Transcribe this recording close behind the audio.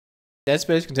Dead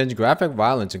Space contains graphic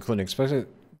violence, including explicit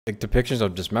depictions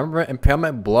of dismemberment,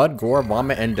 impalement, blood, gore,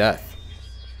 vomit, and death.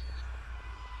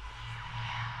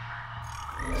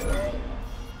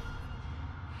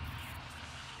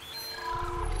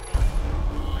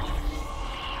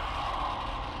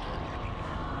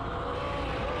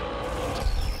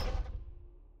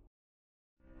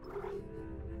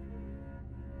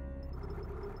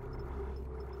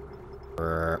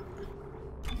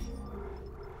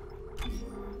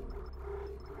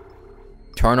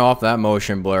 Turn off that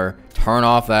motion blur. Turn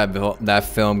off that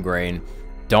film grain.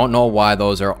 Don't know why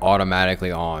those are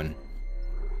automatically on.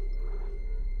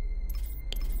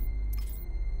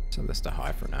 Set this to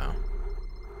high for now.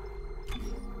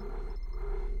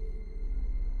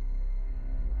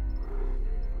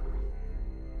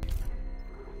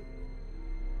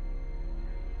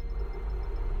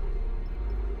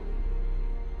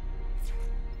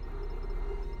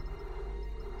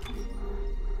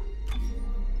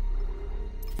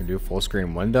 Do full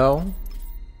screen window,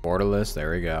 borderless.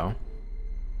 There we go.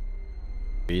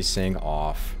 VSync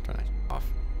off. Turn it off.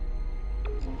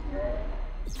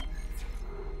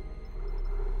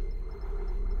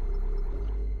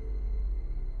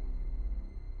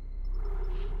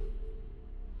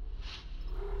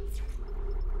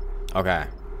 Okay.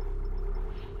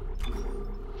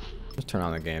 Let's turn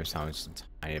on the game sound just a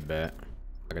tiny bit.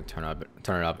 I can turn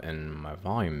it up in my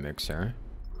volume mixer.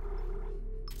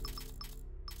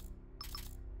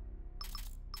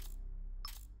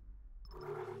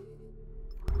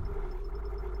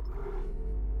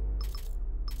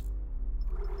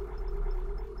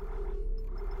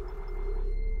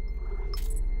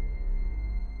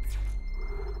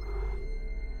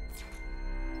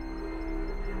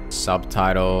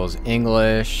 Subtitles,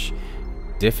 English,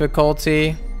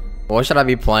 difficulty. What should I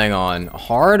be playing on?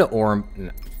 Hard or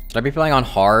should I be playing on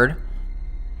hard?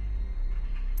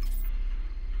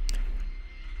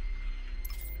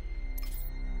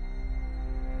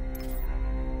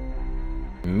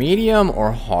 Medium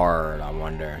or hard, I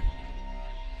wonder.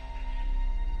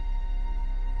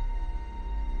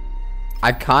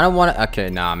 I kind of want to. Okay,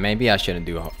 nah, maybe I shouldn't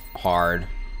do hard.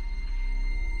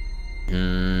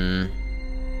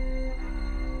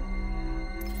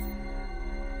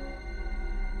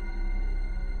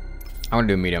 I'm gonna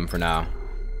do medium for now.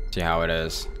 See how it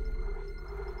is.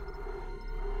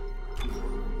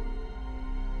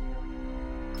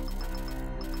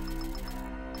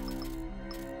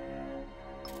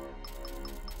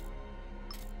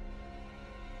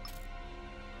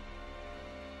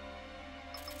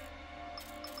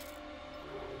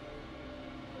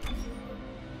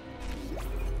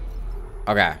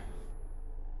 Okay.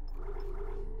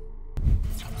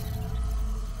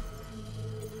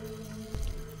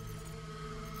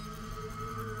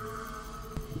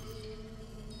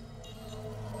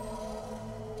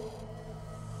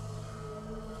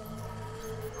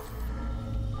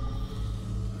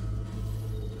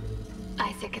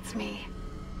 Isaac, it's me.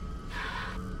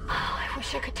 I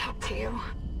wish I could talk to you.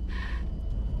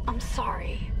 I'm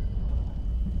sorry.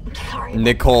 I'm sorry.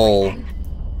 Nicole.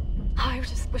 I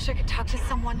just wish I could talk to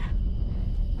someone.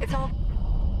 It's all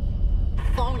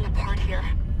falling apart here.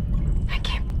 I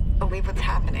can't believe what's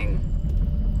happening.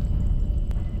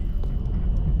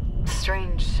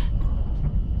 Strange.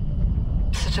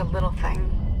 Such a little thing.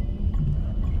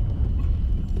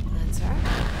 That's her?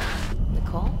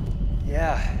 Nicole?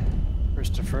 Yeah.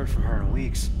 First deferred from her in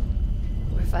weeks.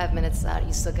 We're 5 minutes out.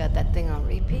 You still got that thing on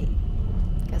repeat.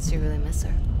 Guess you really miss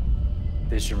her.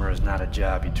 Fishermer is not a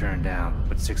job you turn down,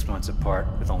 but 6 months apart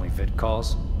with only vid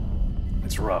calls.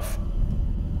 It's rough.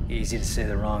 Easy to say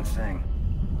the wrong thing.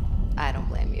 I don't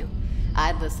blame you.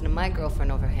 I'd listen to my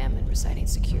girlfriend over Hammond reciting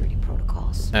security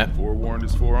protocols. Forewarned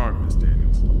is forearmed, Miss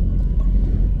Daniels.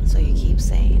 So you keep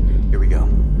saying. Here we go.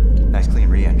 Nice clean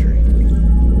re-entry.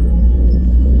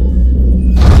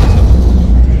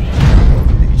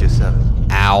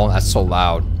 Ow, that's so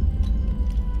loud.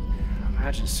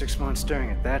 Imagine 6 months staring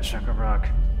at that chunk of rock.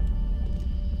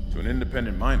 To an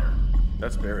independent miner,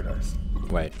 that's paradise.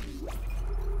 Wait.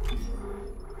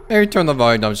 Maybe turn the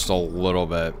volume down just a little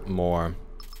bit more.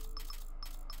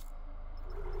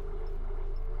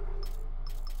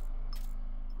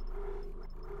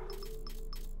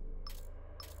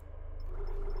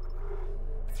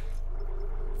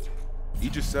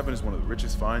 Aegis 7 is one of the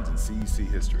richest finds in CEC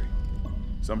history.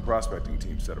 Some prospecting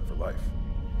team set up for life.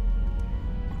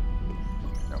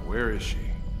 Now where is she?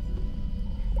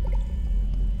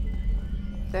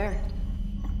 There.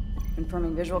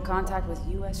 Confirming visual contact with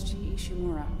USG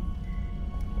Ishimura.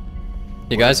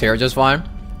 You guys hear it just fine?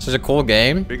 This is a cool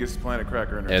game. Biggest planet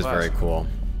cracker in her It's class. very cool.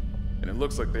 And it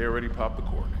looks like they already popped the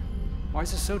cork. Why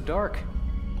is it so dark?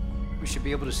 We should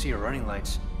be able to see your running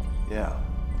lights. Yeah.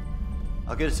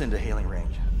 I'll get us into hailing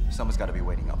range. Someone's got to be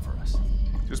waiting up for us.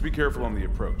 Just be careful on the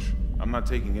approach. I'm not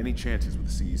taking any chances with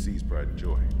the CEC's pride and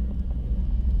joy.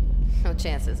 No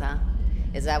chances, huh?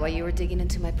 Is that why you were digging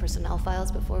into my personnel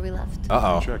files before we left?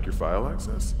 Uh-oh. Check your file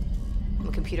access. I'm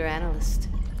a computer analyst.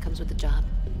 Comes with the job.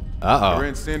 I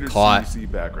ran standard Caught. CEC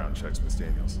background checks, Miss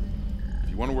Daniels.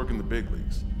 If you want to work in the big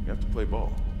leagues, you have to play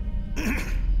ball.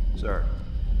 Sir,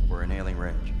 we're in hailing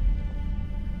range.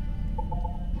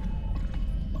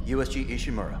 USG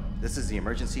Ishimura, this is the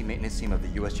emergency maintenance team of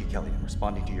the USG Kelly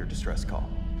responding to your distress call.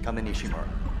 Come in, Ishimura.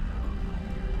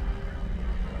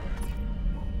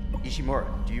 Ishimura,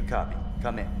 do you copy?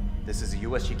 Come in. This is the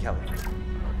USG Kelly.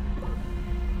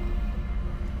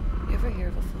 You ever hear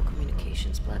of a full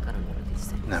communications blackout on one of these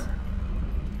things? Never.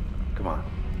 Come on.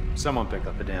 Someone pick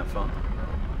up the damn phone.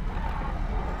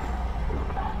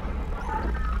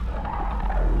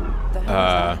 The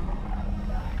hell is that?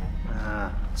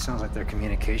 Sounds like their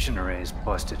communication array is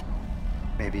busted.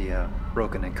 Maybe a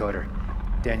broken encoder.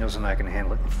 Daniels and I can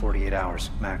handle it in 48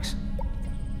 hours, max.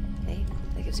 Hey,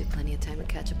 that gives you plenty of time to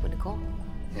catch up with Nicole.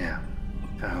 Yeah,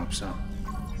 I hope so.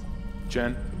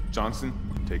 Jen, Johnson,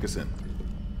 take us in.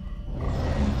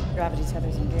 Gravity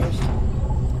tethers engaged.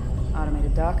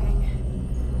 Automated docking.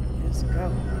 Let's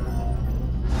go.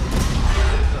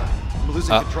 I'm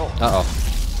losing control. Uh-oh.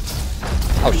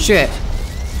 Oh, shit.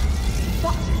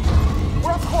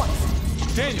 We're off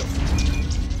course. Daniel!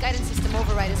 Guidance system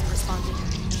override isn't responding.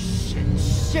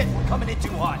 Shit, we're coming in too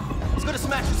hot. It's gonna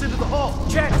smash us into the hull.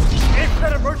 Jen, aim for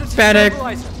that emergency Panic.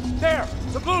 stabilizer. There,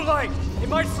 the blue light. It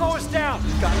might slow us down.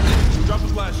 Got it. Drop the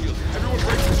flash shield. Everyone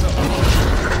brace yourself.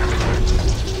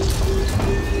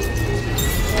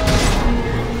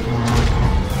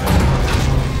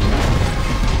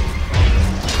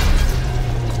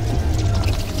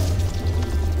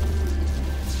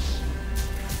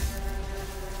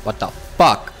 What the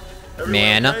fuck,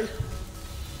 man? Okay?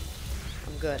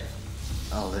 I'm good.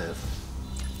 I'll live.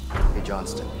 Hey,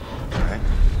 Johnston. All right?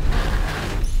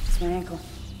 It's my ankle.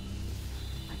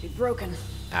 Might be broken.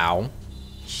 Ow.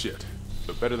 Shit.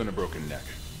 But better than a broken neck.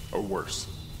 Or worse.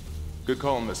 Good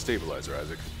call on the stabilizer,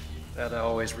 Isaac. Gotta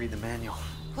always read the manual.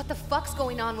 What the fuck's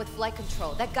going on with flight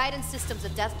control? That guidance system's a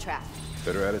death trap.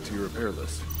 Better add it to your repair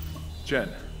list. Jen,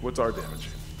 what's our damage?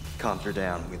 Comms are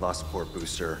down. We lost a port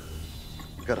booster.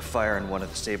 We got a fire in one of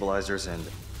the stabilizers and...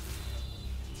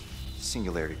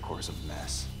 Singularity core's a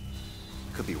mess.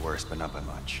 Could be worse, but not by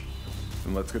much.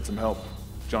 Then let's get some help.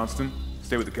 Johnston,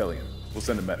 stay with the Kellyan. We'll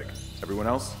send a medic. Everyone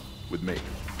else, with me.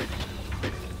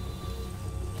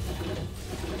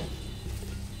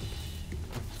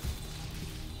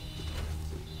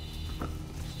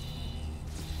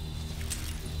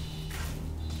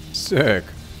 Sick.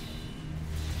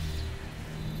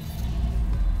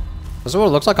 This is what it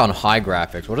looks like on high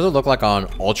graphics. What does it look like on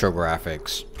ultra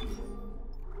graphics?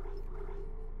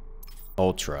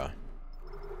 Ultra.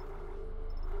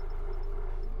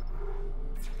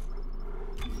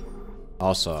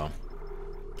 Also.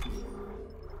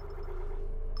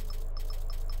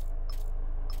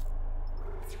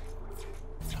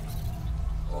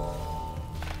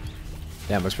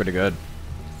 Damn, looks pretty good.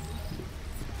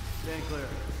 Stand clear.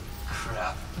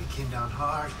 Crap, we came down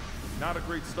hard. Not a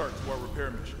great start to our repair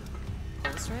mission.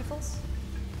 Pulse rifles?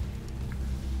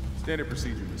 Standard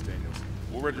procedure, Miss Daniels.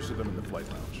 We'll register them in the flight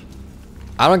lounge.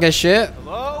 I don't get shit.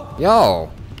 Hello?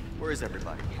 Yo. Where is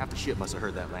everybody? Half the ship must have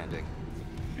heard that landing.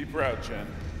 Be proud, Chen.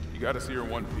 You gotta see her in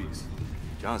one piece.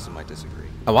 Johnson might disagree.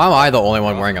 Why am I the only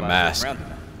one wearing a mask?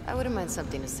 I wouldn't mind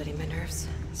something to steady my nerves,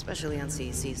 especially on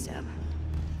CEC's tab.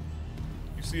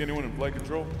 You see anyone in flight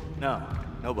control? No,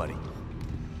 nobody.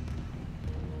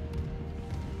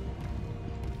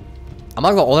 I'm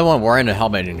like the only one wearing a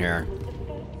helmet in here.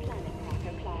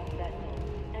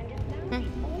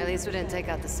 At least we didn't take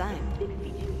out the sign.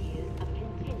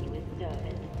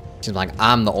 Seems like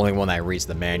I'm the only one that reads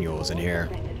the manuals in here.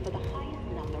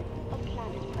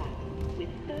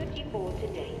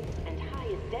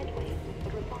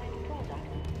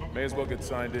 May as well get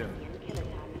signed in.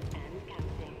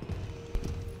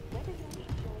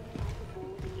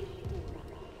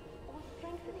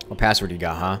 What password you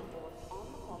got, huh?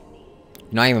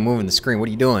 You're not even moving the screen. What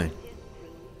are you doing?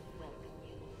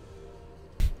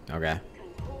 Okay.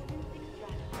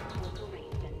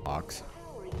 Box.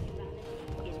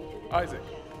 Isaac,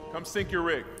 come sync your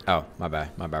rig. Oh, my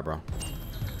bad. My bad, bro.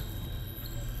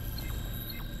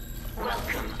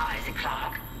 Welcome, Isaac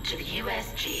Clarke, to the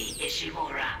USG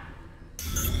Ishimura.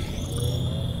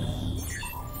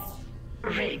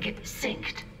 Rig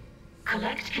synced.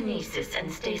 Collect kinesis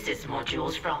and stasis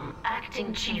modules from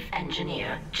Acting Chief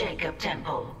Engineer Jacob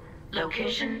Temple.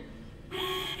 Location?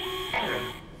 Error.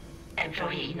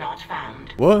 Employee not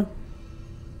found. What?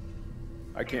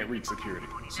 I can't reach security.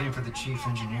 Same for the chief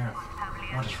engineer.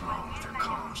 What is wrong with their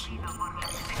comms?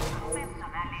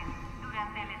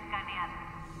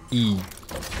 E.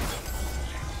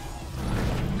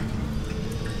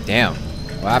 Damn.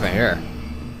 What happened here?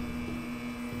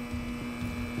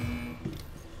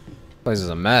 Place is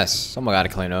a mess. Someone gotta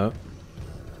clean up.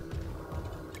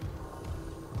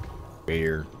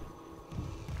 Weird.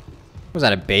 Was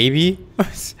that a baby? Look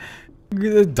at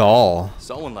the doll.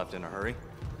 Someone left in a hurry.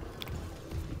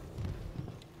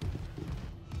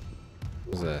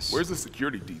 What's this? Where's the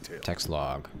security detail? Text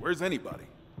log. Where's anybody?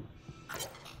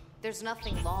 There's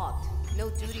nothing logged. No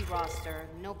duty roster.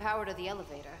 No power to the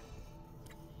elevator.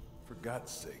 For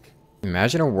God's sake.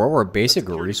 Imagine a world where basic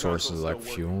Security resources console's like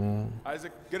still working. fuel.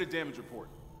 Isaac, get a damage report.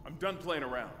 I'm done playing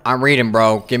around. I'm reading,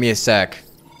 bro. Give me a sec.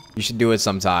 You should do it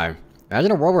sometime.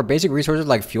 Imagine a world where basic resources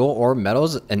like fuel, ore,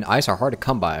 metals, and ice are hard to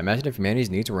come by. Imagine if humanity's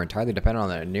needs were entirely dependent on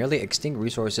the nearly extinct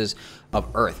resources of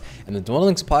Earth and the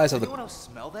dwindling supplies of the... Anyone else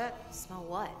smell that? Smell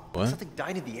what? What? Something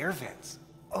died in the air vents.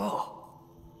 Oh.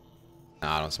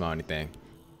 Nah, I don't smell anything.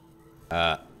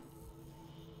 Can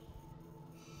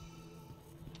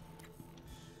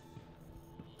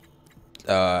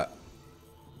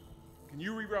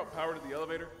you reroute power to the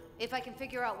elevator? If I can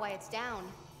figure out why it's down.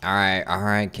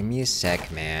 Alright, give me a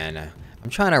sec, man. I'm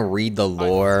trying to read the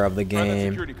lore of the Try that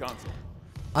game. security console.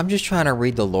 I'm just trying to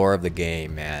read the lore of the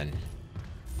game, man.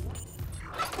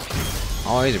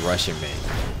 Always rushing me.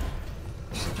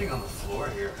 Something on the floor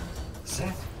here. Is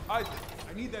that? Isaac,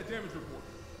 I need that damage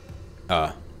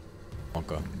report.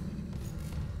 Okay.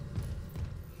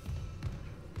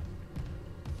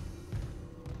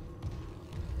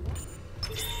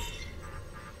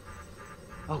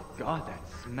 Oh God, that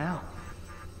smell.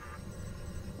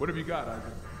 What have you got,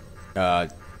 Isaac?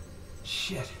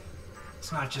 Shit.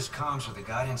 It's not just comms or the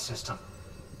guidance system.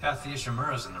 Half the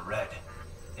Ishimura's in the red.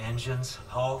 Engines,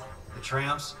 hull, the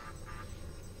trams.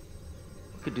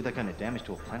 Could do that kind of damage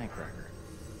to a planet cracker.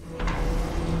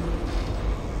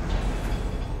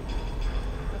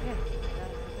 Okay,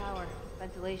 got us the power.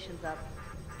 Ventilation's up.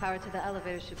 Power to the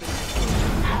elevator should be...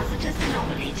 Hazardous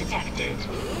anomaly detected.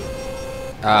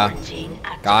 Quarantine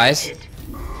guys? activated.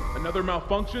 Another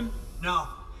malfunction? No.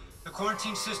 The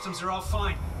quarantine systems are all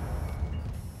fine.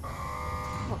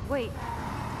 Oh, wait.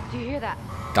 Do you hear that?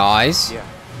 Guys? Yeah,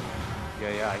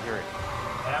 I hear it.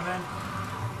 Hammond?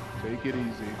 Take it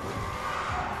easy.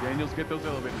 Daniels, get those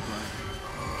elevators running.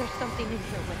 There's something in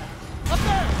here with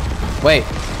us. Wait.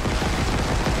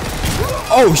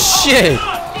 Oh, shit!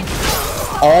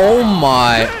 Oh,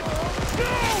 my...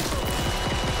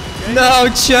 No,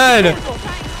 Chen!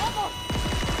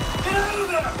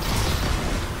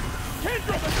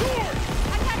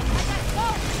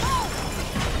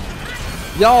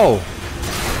 Yo!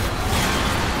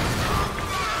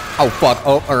 Oh, fuck.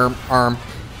 Oh, arm.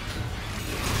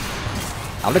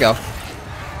 How'd it go?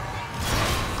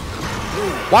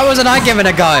 Why wasn't I given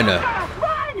a gun?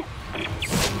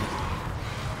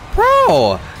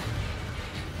 Bro!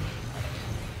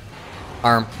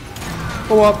 Arm.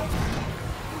 Go up.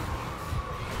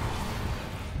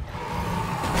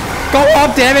 Go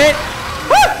up, damn it!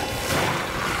 Woo!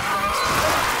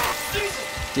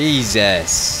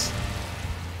 Jesus.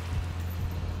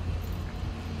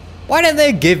 Why didn't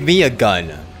they give me a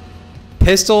gun?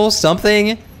 Pistol,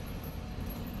 something?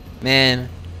 Man.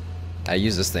 I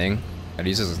use this thing. I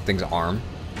use this thing's arm.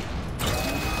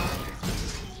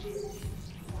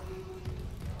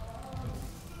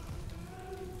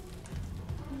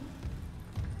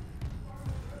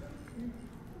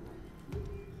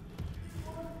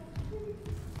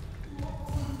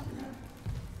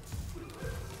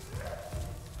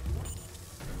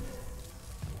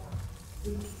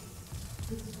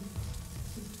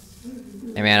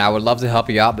 Hey man, I would love to help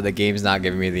you out, but the game's not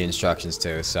giving me the instructions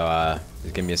to, so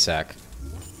just give me a sec.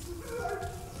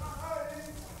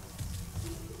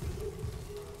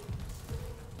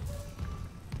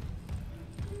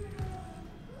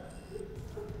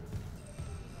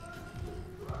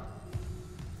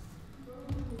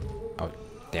 Oh,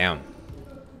 damn.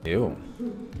 Ew.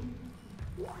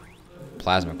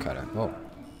 Plasma cutter. Whoa.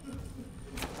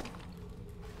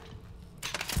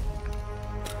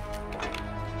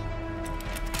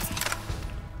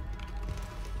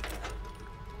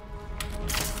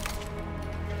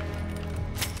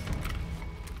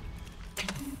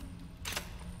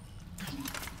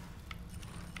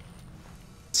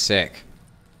 Sick.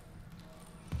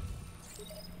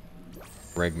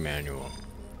 Rig manual.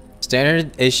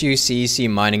 Standard issue CEC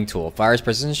mining tool. Fires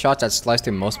precision shots that slice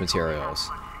through most materials.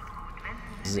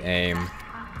 This is aim.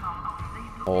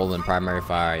 Hold and primary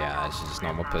fire. Yeah, it's just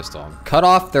normal pistol. Cut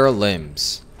off their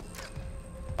limbs.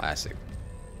 Classic.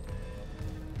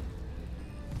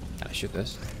 Can I shoot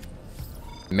this?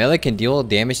 Melee can deal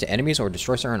damage to enemies or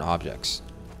destroy certain objects.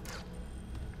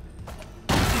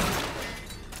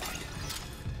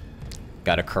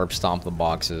 Gotta curb stomp the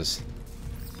boxes.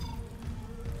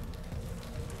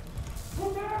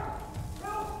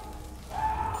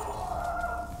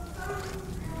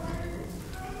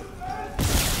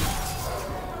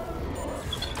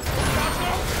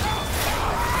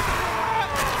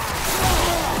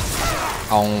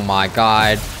 Oh my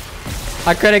god.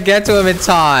 I couldn't get to him in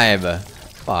time.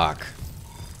 Fuck.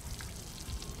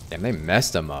 Damn, they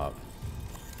messed him up.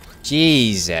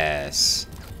 Jesus.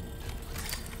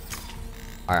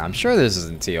 Alright, I'm sure this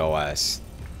isn't TOS.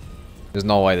 There's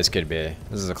no way this could be.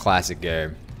 This is a classic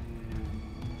game.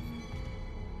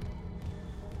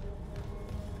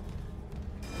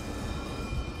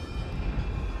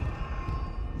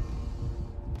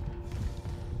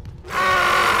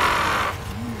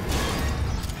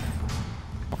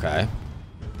 Okay.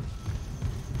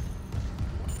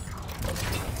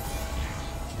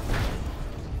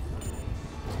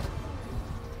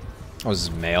 Oh, this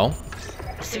is mail?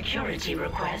 Security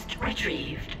request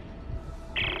retrieved.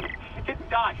 It didn't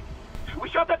die. We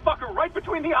shot that fucker right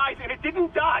between the eyes and it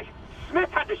didn't die. Smith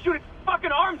had to shoot its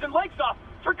fucking arms and legs off.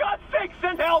 For God's sake,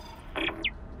 send help!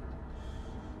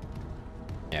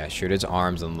 Yeah, shoot its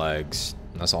arms and legs.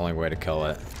 That's the only way to kill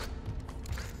it.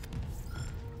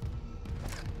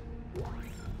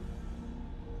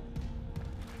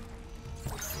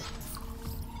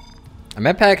 A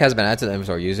med pack has been added to the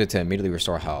inventory. Use it to immediately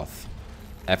restore health.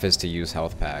 F is to use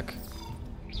health pack.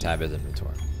 Tab is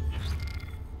inventory.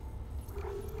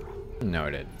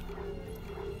 Noted.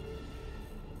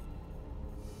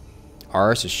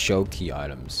 R is to show key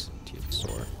items. T is to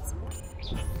store.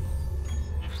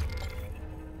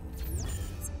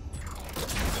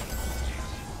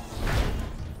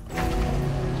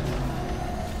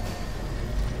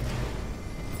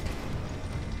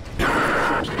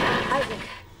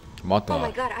 What the? Oh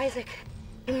my god, Isaac.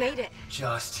 You made it.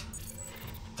 Just...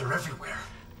 they're everywhere.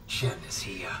 Shen, is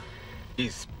he,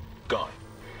 He's gone.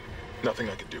 Nothing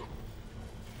I can do.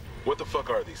 What the fuck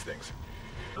are these things?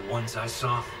 The ones I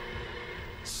saw,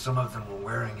 some of them were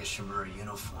wearing Ishimura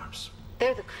uniforms.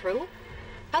 They're the crew?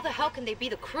 How the hell can they be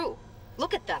the crew?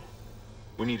 Look at them.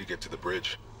 We need to get to the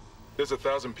bridge. There's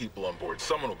 1,000 people on board.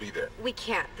 Someone will be there. We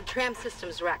can't. The tram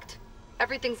system's wrecked.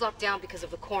 Everything's locked down because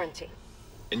of the quarantine.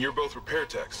 And you're both repair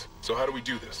techs, so how do we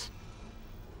do this?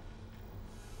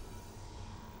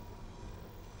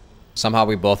 Somehow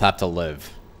we both have to live.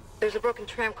 There's a broken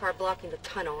tram car blocking the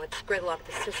tunnel. It's gridlocked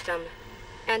the system.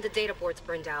 And the data board's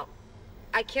burned out.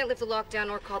 I can't lift the lockdown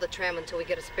or call the tram until we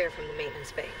get a spare from the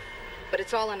maintenance bay. But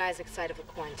it's all on Isaac's side of the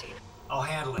quarantine. I'll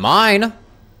handle it. Mine?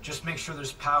 Just make sure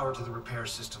there's power to the repair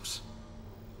systems.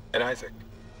 And Isaac.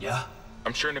 Yeah?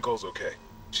 I'm sure Nicole's okay.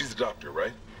 She's a doctor,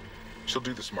 right? She'll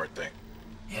do the smart thing.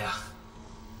 Yeah.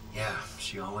 Yeah,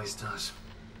 she always does.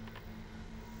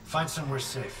 Find somewhere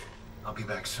safe. I'll be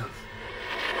back soon.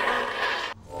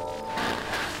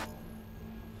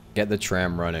 Get the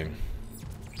tram running.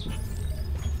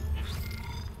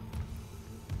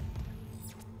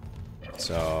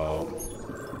 So...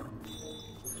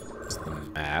 it's the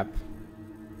map.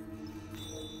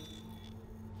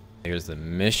 Here's the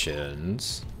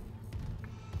missions.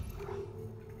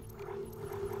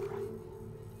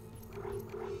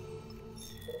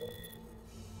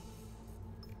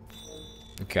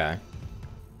 Okay.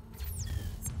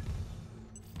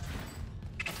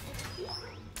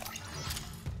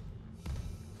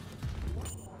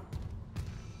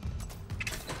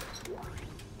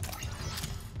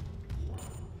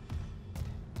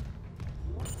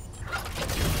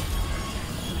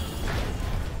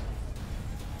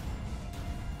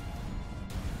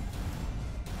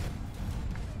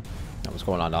 What's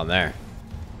going on down there?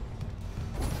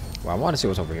 Well, I want to see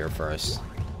what's over here first.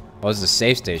 Oh, this is a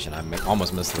safe station. I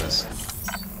almost missed this.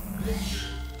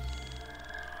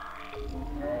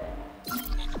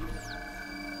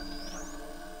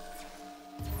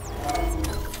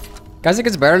 Guys, think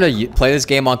it's better to play this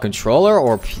game on controller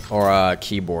or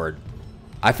keyboard?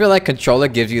 I feel like controller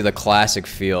gives you the classic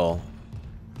feel.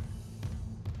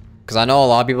 Because I know a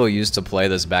lot of people used to play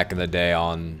this back in the day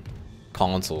on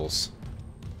consoles.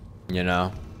 You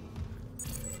know?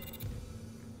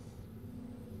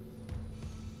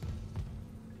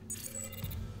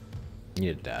 Need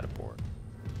a data port.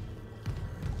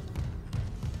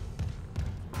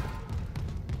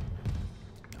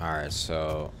 Alright,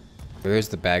 so here's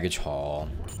the baggage hall.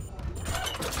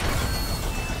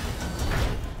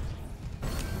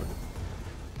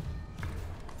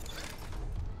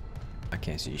 I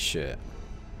can't see shit.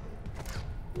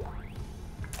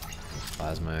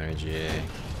 Plasma energy.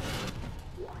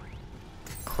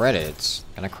 Credits.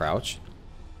 Can I crouch?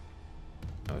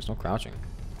 No, there's no crouching.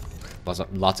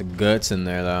 Lots of guts in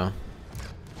there though.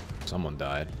 Someone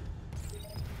died.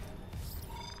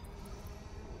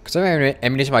 Conserve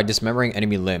ammunition by dismembering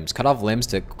enemy limbs. Cut off limbs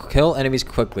to kill enemies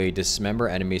quickly. Dismember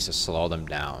enemies to slow them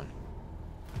down.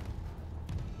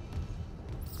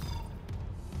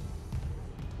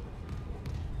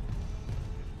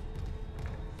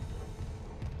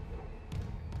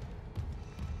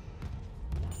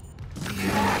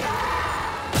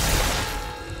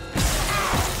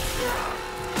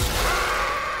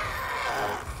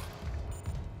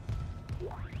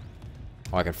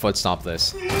 Oh, I can foot stomp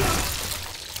this.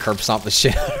 Curb stomp the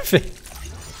shit out of it.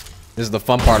 This is the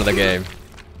fun part of the game.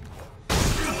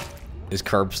 Is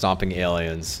curb stomping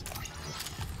aliens.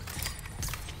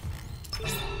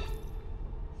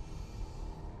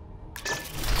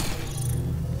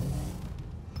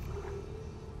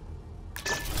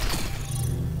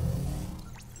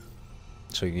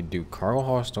 So you can do cargo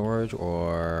hall storage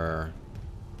or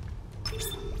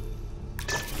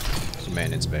some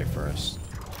maintenance bay first.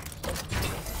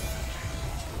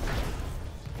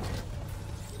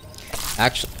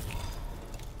 Actually,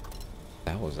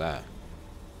 that was that.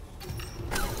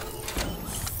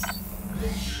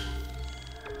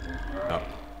 Oh.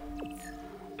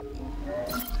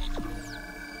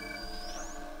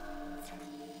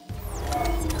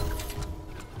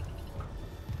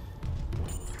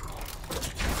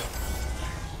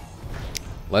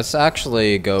 Let's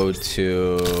actually go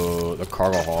to the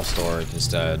cargo hall storage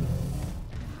instead.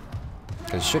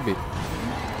 'Cause it should be.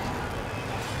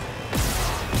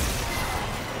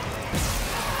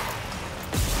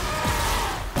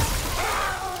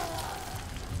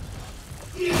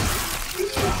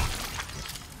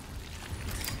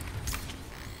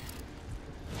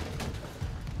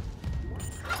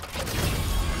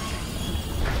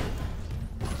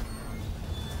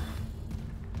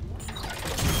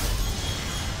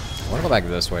 I want to go back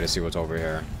this way to see what's over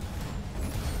here.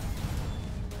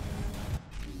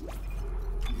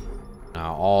 I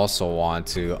also want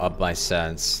to up my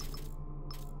sense.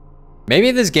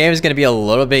 Maybe this game is going to be a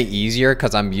little bit easier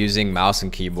because I'm using mouse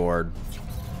and keyboard.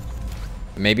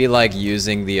 Maybe like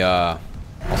using the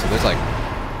also there's like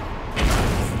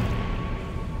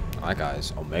that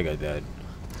guy's Omega dead.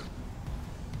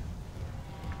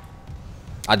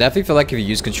 I definitely feel like if you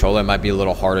use controller it might be a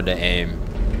little harder to aim.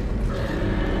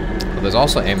 But there's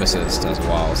also aim assist as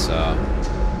well, so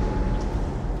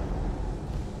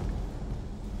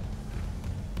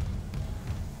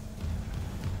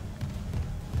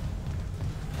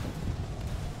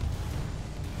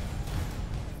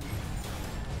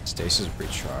stasis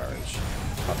recharge.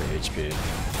 Probably HP.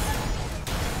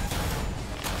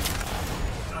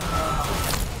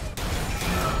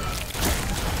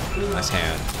 Nice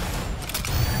hand.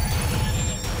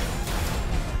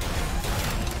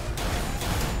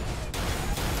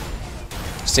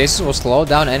 Stasis will slow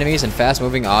down enemies and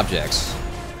fast-moving objects.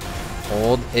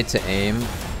 Hold it to aim.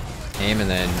 Aim and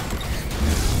then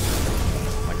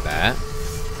like that.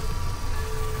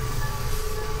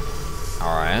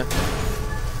 Alright.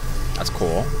 That's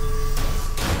cool.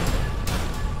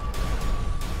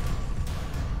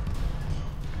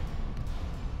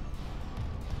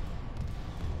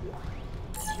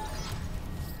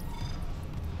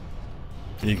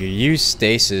 You can use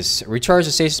stasis. Recharge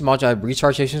the stasis module at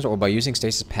recharge stations or by using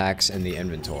stasis packs in the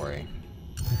inventory.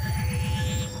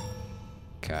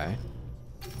 Okay.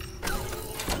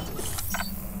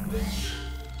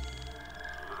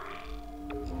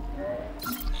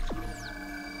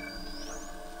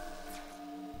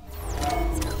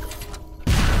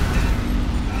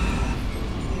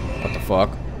 What the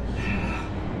fuck?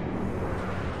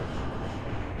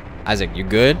 Isaac, you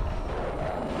good?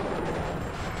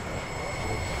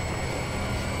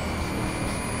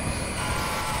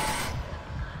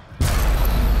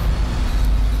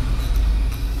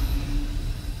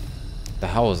 The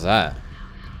hell was that?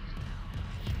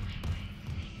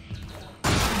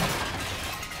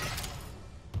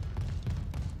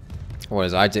 What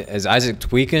is Isaac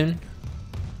tweaking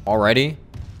already?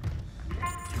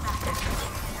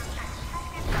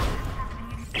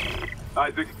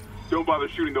 Isaac, don't bother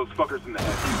shooting those fuckers in the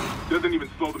head. Doesn't even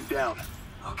slow them down.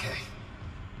 Okay.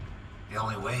 The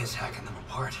only way is hacking them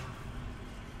apart.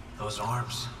 Those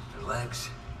arms, their legs.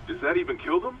 Does that even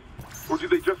kill them? Or do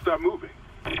they just stop moving?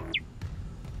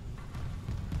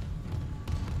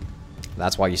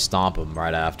 That's why you stomp them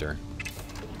right after.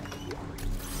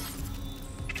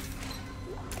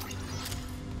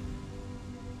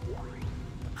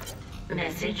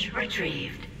 Message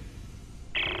retrieved.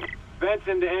 Vents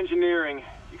into engineering.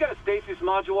 You got a stasis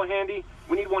module handy?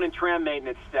 We need one in tram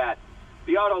maintenance stat.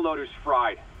 The autoloader's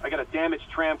fried. I got a damaged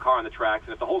tram car on the tracks,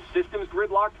 and if the whole system's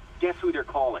gridlocked, guess who they're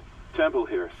calling? Temple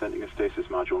here, sending a stasis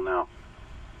module now.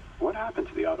 What happened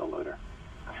to the autoloader?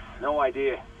 No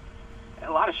idea. A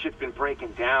lot of shit's been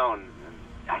breaking down.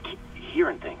 I keep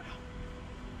hearing things.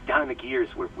 Down in the gears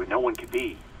where no one could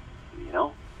be. You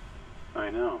know? I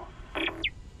know.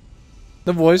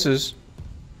 The voices.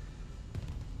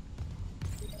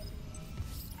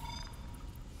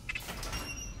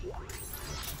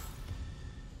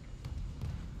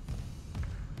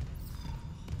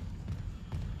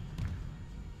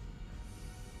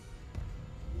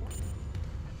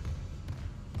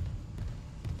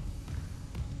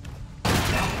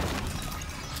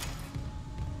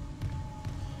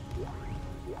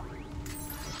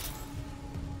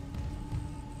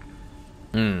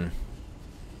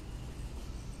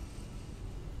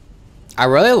 I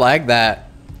really like that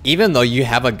even though you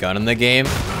have a gun in the game,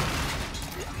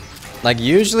 like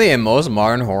usually in most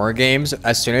modern horror games,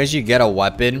 as soon as you get a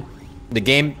weapon, the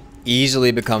game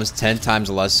easily becomes 10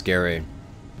 times less scary.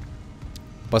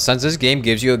 But since this game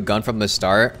gives you a gun from the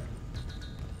start,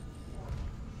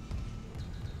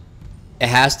 it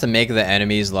has to make the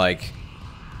enemies like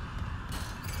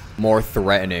more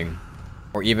threatening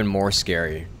or even more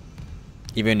scary,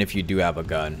 even if you do have a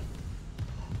gun.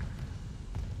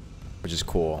 Which is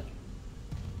cool.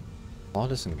 All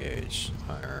disengaged.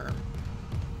 Fire.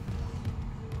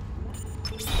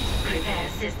 Repair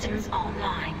systems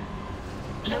online.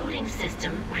 Loading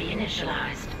system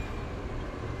reinitialized.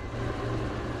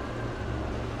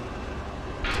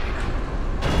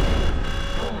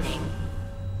 Warning.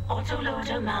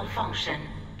 Autoloader malfunction.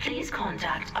 Please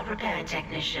contact a repair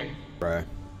technician. Right.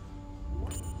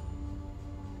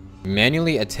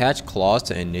 Manually attach claws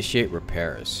to initiate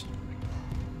repairs.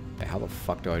 Okay, how the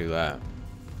fuck do I do that?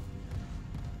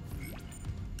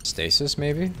 Stasis,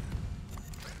 maybe?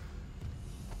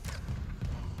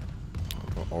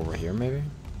 Over here, maybe?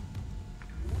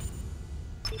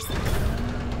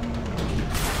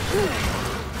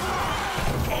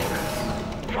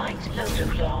 Right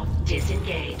loader claw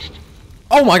disengaged.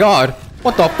 Oh my god!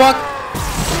 What the fuck?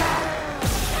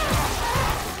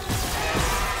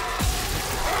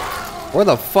 Where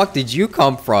the fuck did you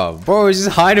come from? Bro, he's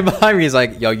just hiding behind me. He's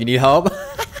like, yo, you need help?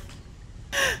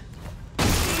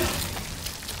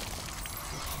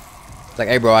 It's like,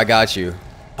 hey bro, I got you.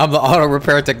 I'm the auto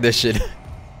repair technician.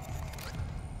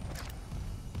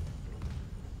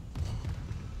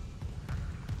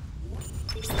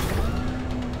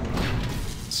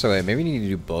 So wait, maybe we need to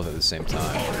do both at the same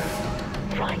time.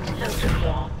 Right loader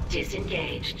claw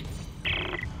disengaged.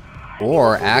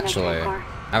 Or actually, I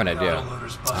have an idea.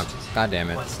 Oh, God damn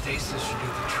it.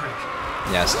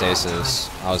 Yeah, stasis.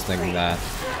 I was thinking that.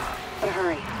 But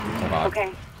hurry. Oh, God.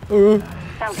 Okay.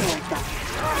 Sounds like that.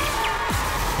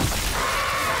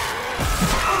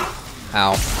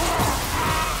 Ow.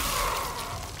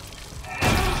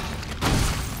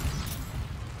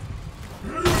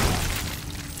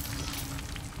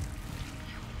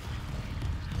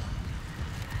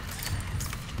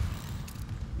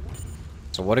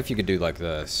 So what if you could do like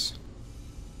this?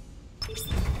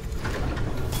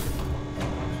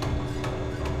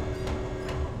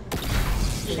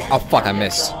 Oh fuck, I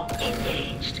missed.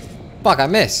 Fuck, I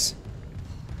missed.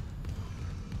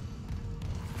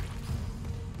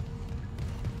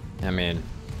 I mean,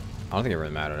 I don't think it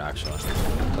really mattered actually.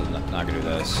 I'm not gonna do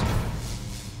this.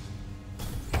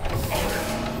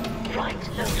 Right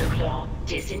loader claw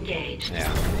disengaged.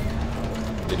 Yeah.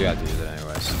 You do have to use it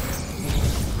anyways.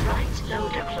 Right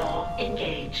loader claw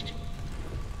engaged.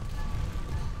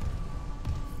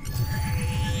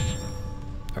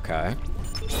 Okay.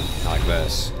 I like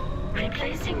this.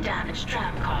 Replacing damaged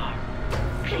tram car.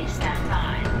 Please stand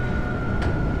by.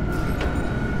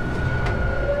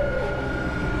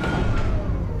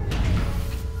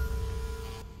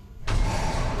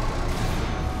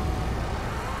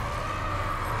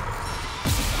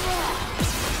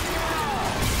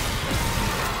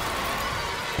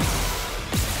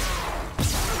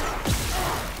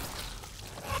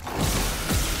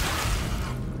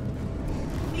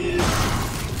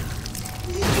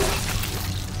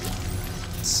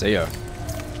 See ya.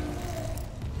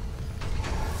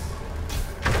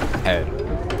 Head.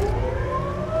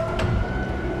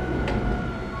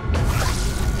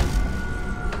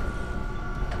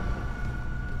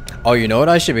 Oh, you know what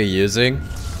I should be using?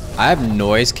 I have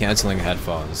noise canceling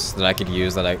headphones that I could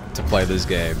use to play this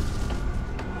game.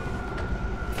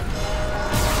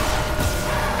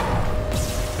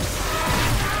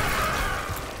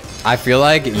 I feel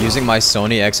like using my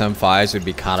Sony XM5s would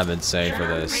be kind of insane for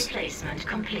this. Replacement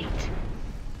complete.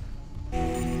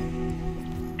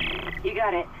 You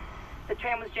got it. The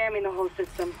tram was jamming the whole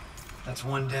system. That's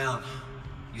one down.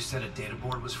 You said a data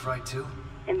board was fried too?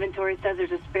 Inventory says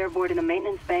there's a spare board in the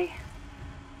maintenance bay.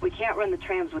 We can't run the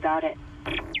trams without it.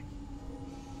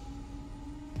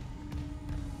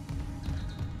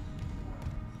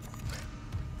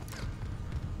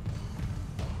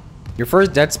 Your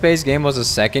first Dead Space game was a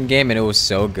second game and it was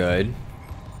so good.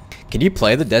 Can you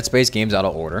play the Dead Space games out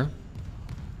of order?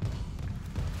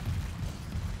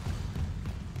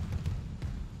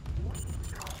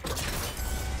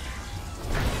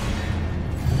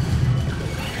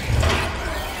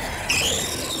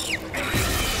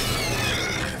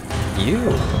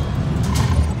 Ew.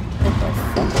 What the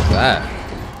fuck was that?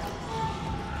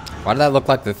 Why did that look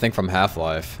like the thing from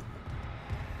Half-Life?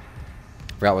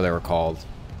 Forgot what they were called.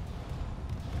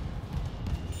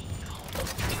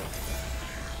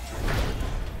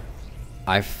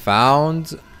 I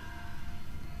found...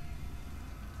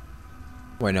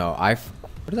 Wait, no.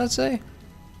 What did that say?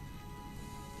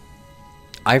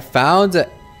 I found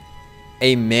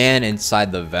a man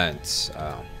inside the vents.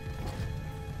 Oh.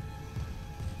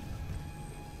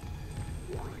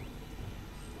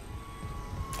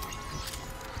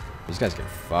 These guys get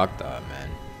fucked up, man.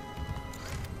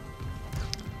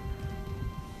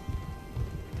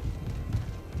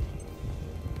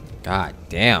 God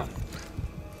damn.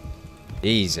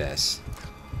 Jesus.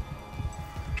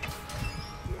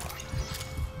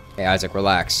 Hey, Isaac,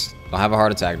 relax. Don't have a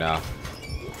heart attack now.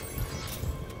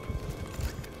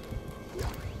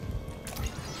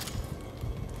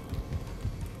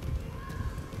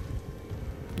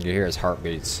 You hear his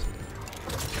heartbeats.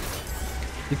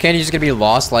 You can't, you're just gonna be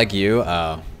lost like you?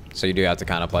 Oh. So you do have to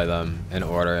kind of play them in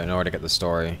order to get the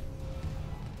story.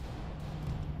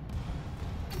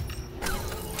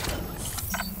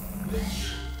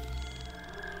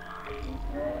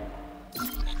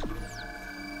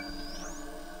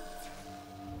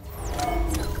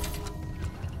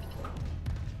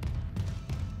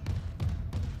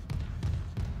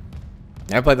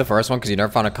 I played the first one because you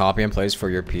never found a copy in place for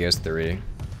your PS3.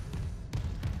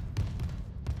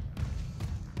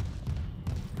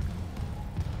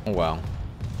 Oh well.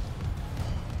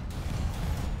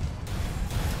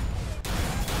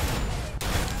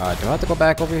 Do I have to go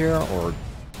back over here or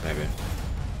maybe?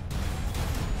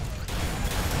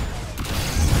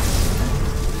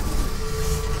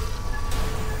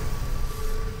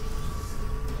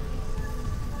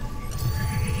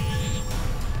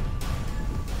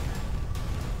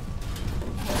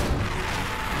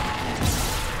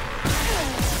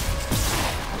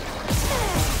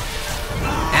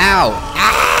 Ow!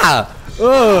 Ah!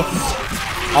 Ugh!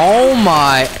 Oh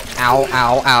my! Ow!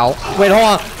 Ow! Ow! Wait, hold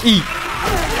on! Eat!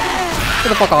 Get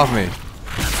the fuck off me!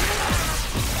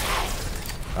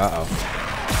 Uh oh.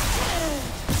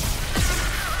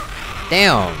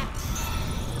 Damn!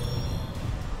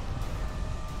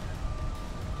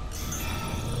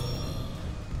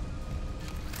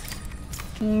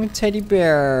 Teddy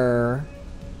bear.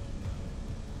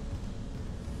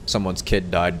 Someone's kid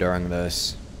died during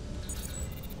this.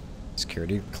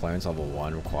 Security clearance level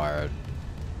 1 required.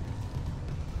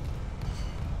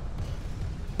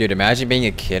 Dude, imagine being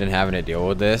a kid and having to deal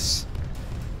with this.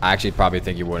 I actually probably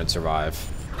think you wouldn't survive.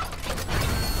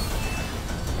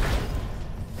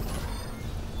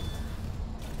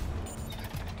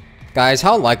 Guys,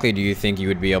 how likely do you think you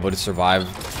would be able to survive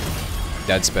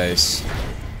Dead Space?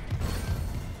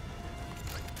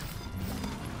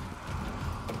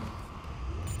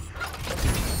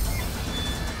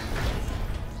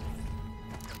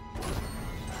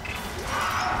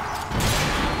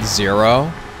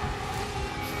 Zero?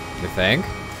 You think?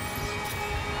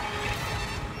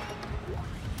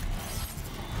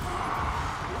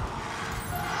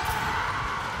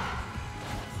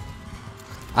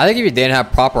 I think if you didn't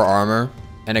have proper armor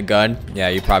and a gun, yeah,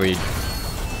 you probably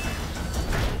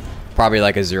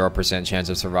like a 0% chance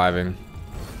of surviving.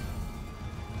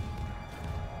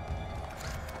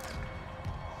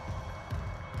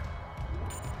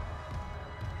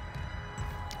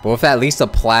 But with at least a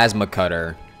plasma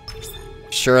cutter,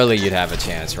 surely you'd have a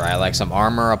chance, right? Like some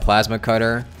armor, a plasma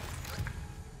cutter.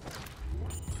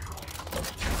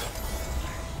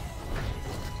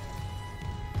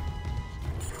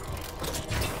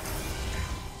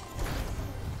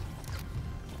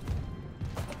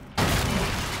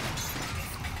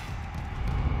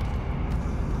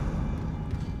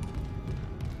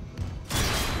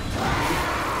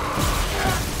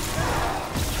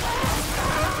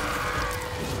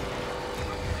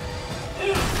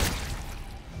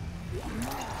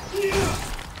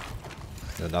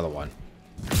 There's another one.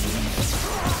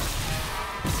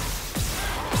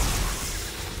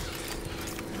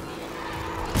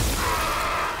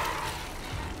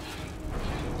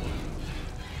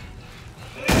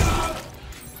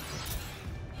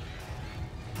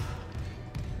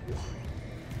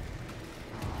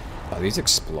 Are these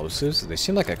explosives? They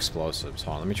seem like explosives.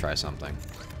 Hold on, let me try something.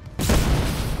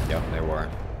 Yep, they were.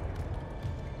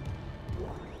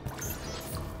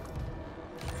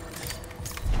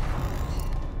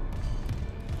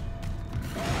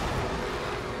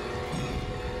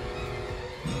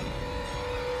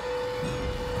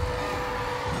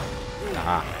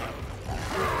 Ah.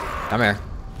 Come here.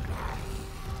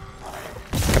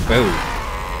 Kaboom.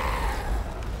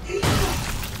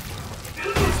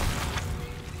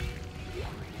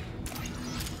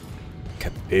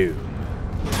 Kaboom.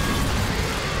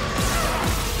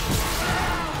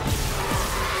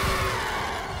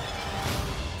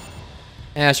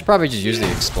 Yeah, I should probably just use the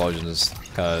explosions,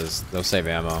 because they'll save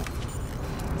ammo.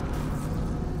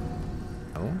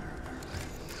 Oh?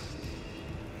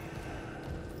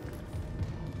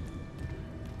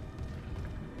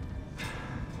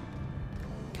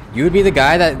 You would be the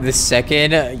guy that the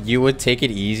second you would take it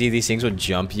easy, these things would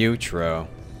jump you? True.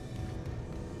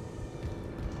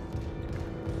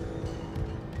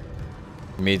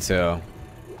 Me too.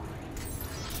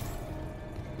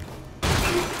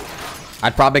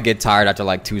 I'd probably get tired after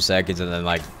like 2 seconds and then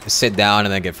like sit down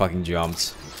and then get fucking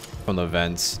jumped from the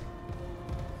vents.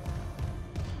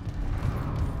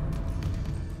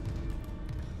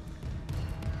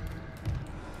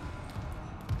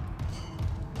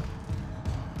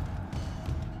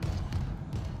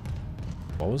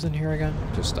 What was in here again?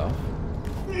 Just stuff.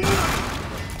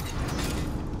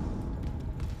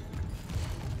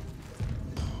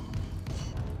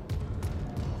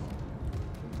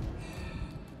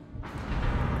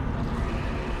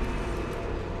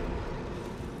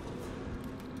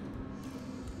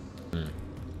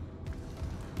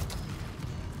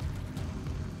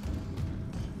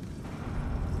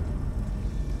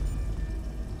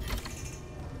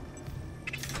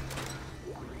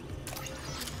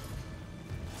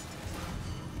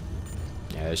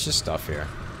 Yeah, there's just stuff here.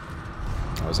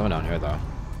 Oh, there's someone down here though.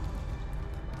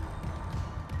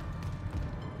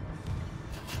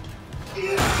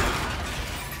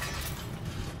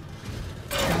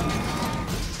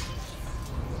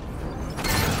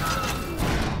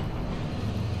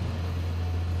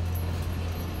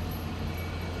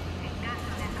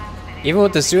 Even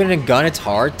with the suit and gun, it's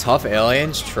hard. Tough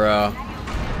aliens, true.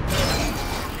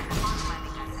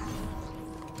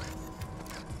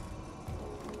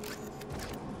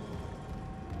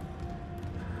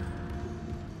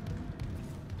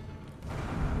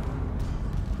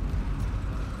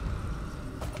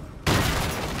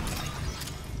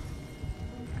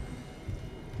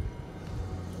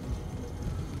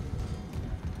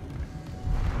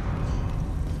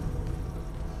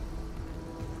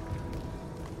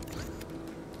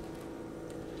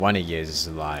 One of you is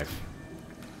alive.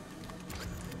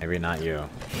 Maybe not you.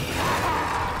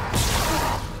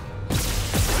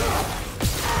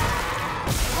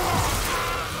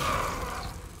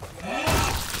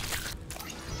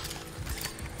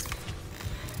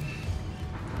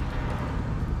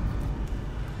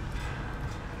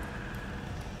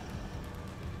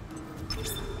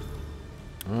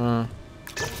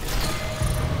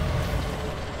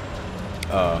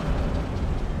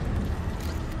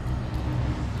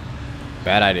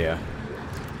 Bad idea.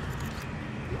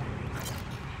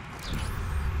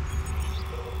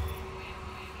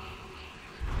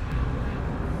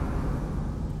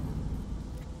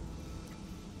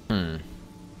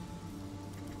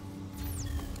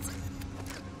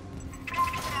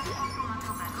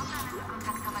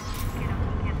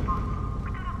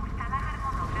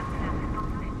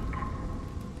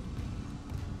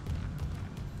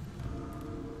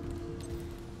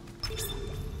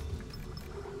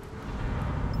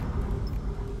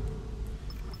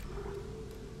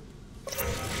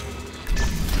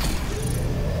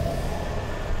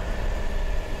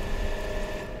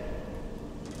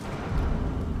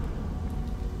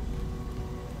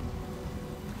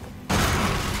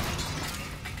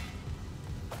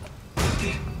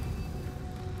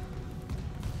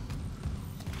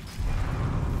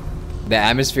 The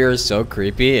atmosphere is so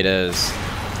creepy, it is.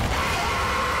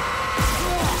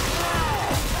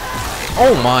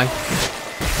 Oh my.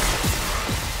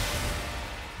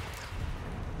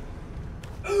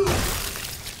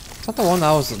 Is that the one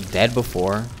that was dead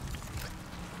before?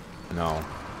 No.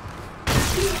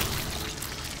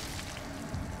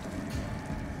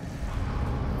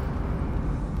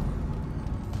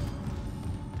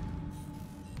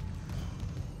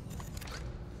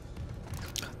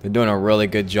 They're doing a really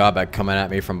good job at coming at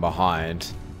me from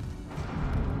behind.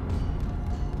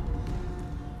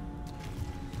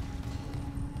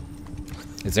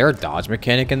 Is there a dodge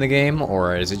mechanic in the game,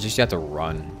 or is it just you have to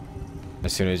run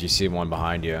as soon as you see one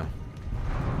behind you?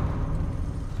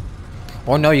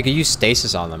 Oh no, you can use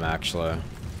stasis on them actually.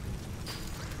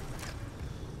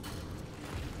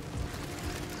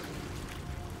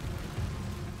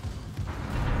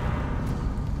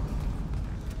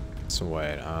 So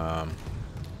wait, I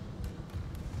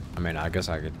mean, I guess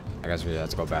we have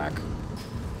to go back.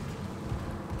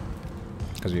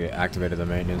 Because we activated the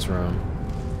maintenance room.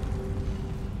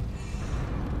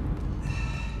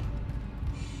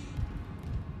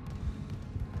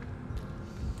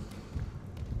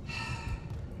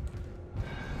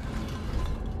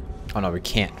 Oh no, we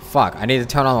can't. Fuck, I need to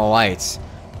turn on the lights.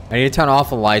 I need to turn off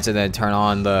the lights and then turn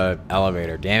on the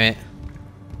elevator. Damn it.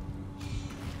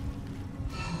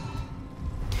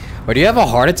 But do you have a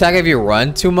heart attack if you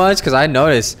run too much? Because I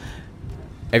noticed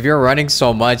if you're running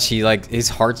so much, his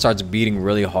heart starts beating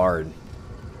really hard.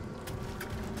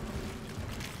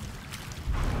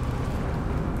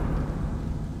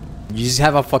 You just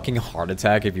have a fucking heart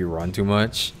attack if you run too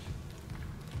much.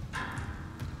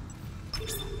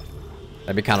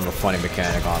 That'd be kind of a funny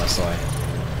mechanic, honestly.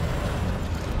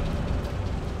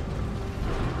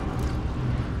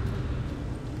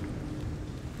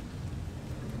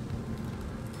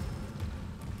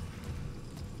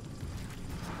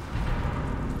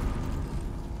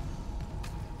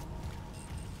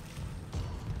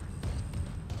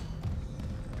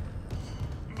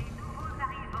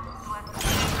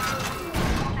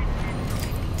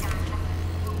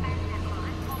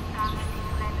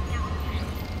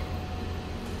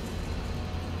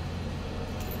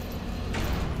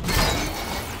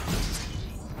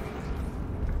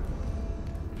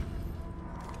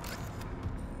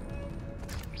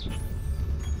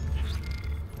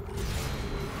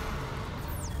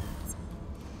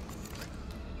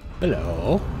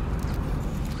 Hello.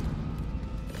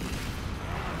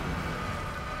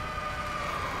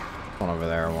 One over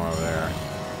there, one over there.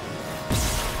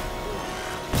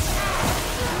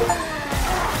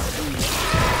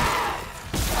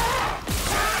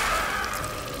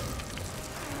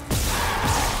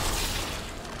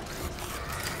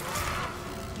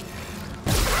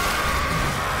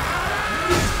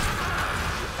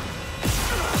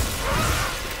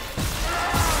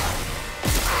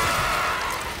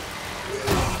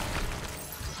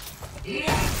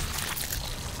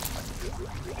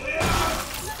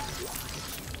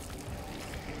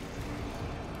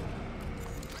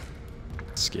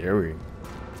 Scary.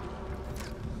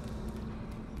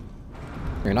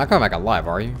 You're not coming back alive,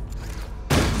 are you?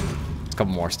 A couple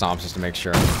more stomps just to make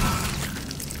sure.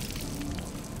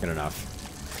 Good enough.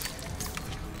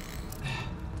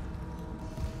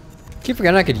 Keep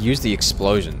forgetting I could use the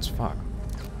explosions. Fuck.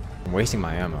 I'm wasting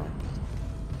my ammo.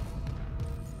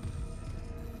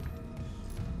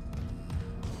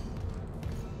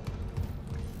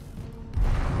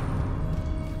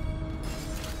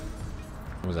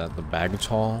 Was that the baggage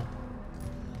hall?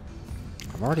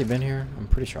 I've already been here? I'm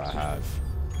pretty sure I have.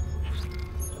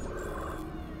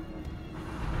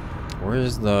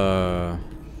 Where's the...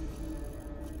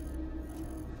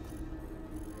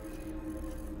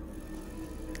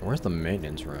 Where's the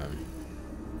maintenance room?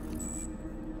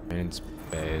 Maintenance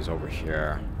bay is over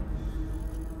here.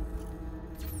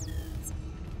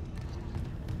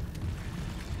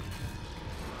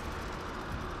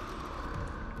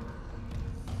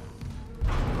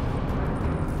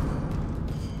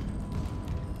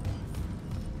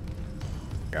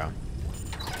 Yeah.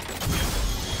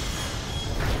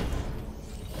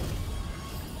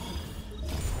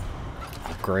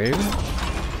 Upgrade? Ooh,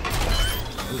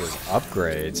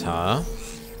 upgrades, huh?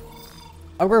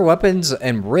 Upgrade weapons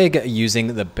and rig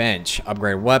using the bench.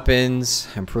 Upgrade weapons,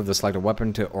 improve the selected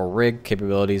weapon to or rig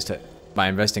capabilities by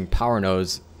investing power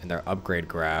nodes in their upgrade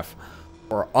graph,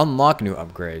 or unlock new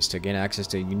upgrades to gain access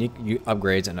to unique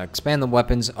upgrades and expand the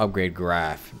weapons upgrade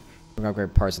graph.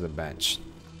 Upgrade parts of the bench.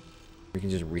 We can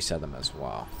just reset them as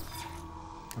well.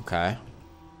 Okay.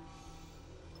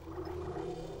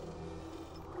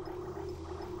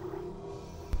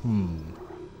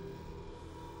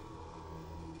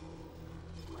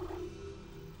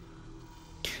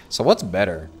 So what's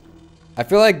better? I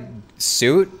feel like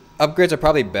suit upgrades are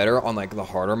probably better on like the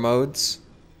harder modes.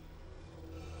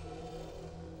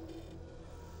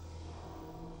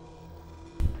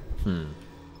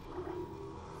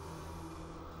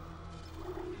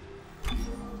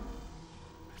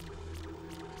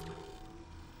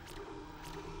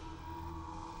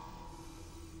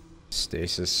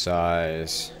 Stasis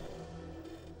size.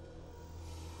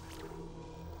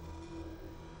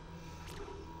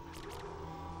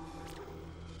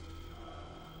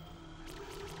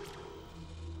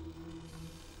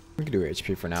 We can do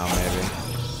HP for now, maybe.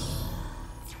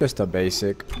 Just a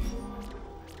basic.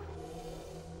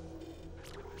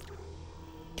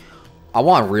 I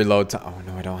want reload time. Oh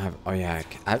no, I don't have. Oh yeah,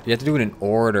 you have to do it in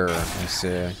order. I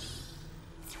see.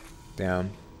 Damn.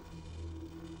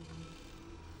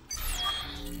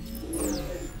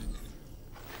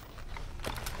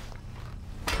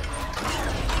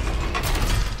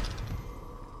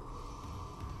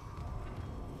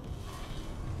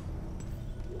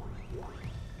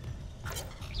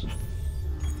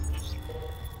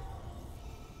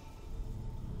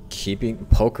 Keeping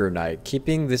poker night.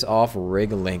 Keeping this off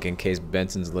rig link in case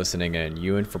Benson's listening in.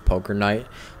 You in for poker night?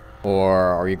 Or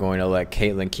are you going to let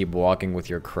Caitlin keep walking with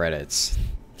your credits?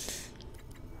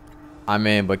 I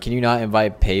mean, but can you not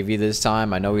invite Pavey this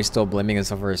time? I know he's still blaming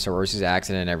himself for his Sorosi's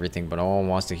accident and everything, but no one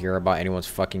wants to hear about anyone's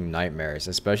fucking nightmares.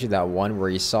 Especially that one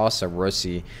where he saw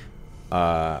Sorosi,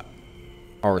 or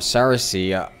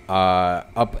Sarasi,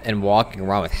 up and walking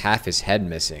around with half his head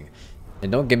missing.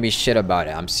 And don't give me shit about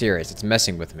it. I'm serious. It's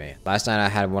messing with me. Last night I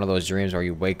had one of those dreams where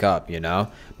you wake up, you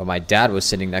know? But my dad was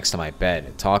sitting next to my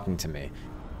bed, talking to me.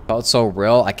 Felt so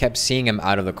real. I kept seeing him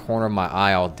out of the corner of my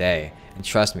eye all day. And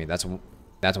trust me, that's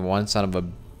one son of a...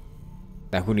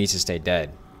 that who needs to stay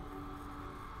dead.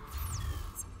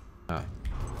 Huh.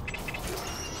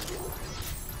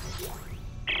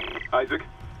 Isaac,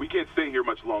 we can't stay here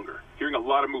much longer. Hearing a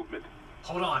lot of movement.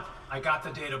 Hold on. I got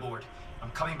the data board. I'm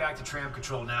coming back to tram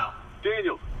control now.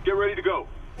 Daniels, get ready to go.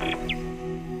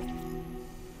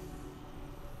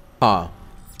 Huh.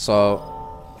 So...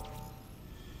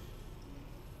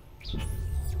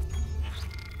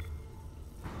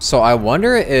 So I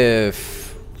wonder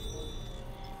if...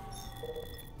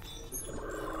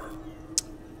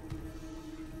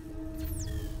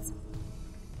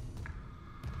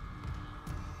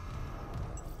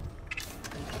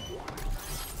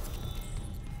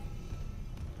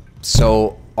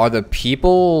 So are the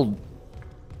people...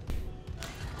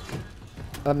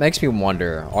 That makes me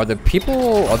wonder, are the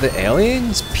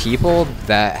aliens people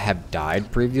that have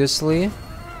died previously?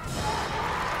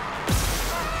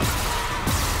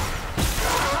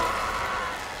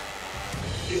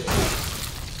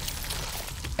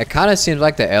 It kind of seems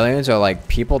like the aliens are like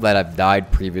people that have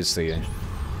died previously.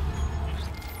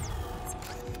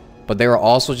 But they were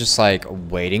also just like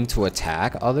waiting to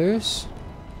attack others?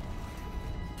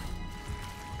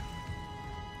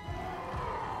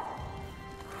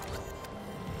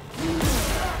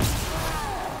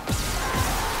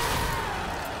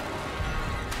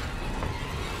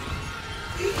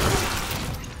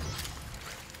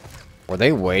 Were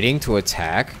they waiting to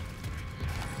attack?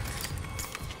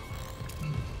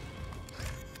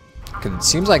 Cause it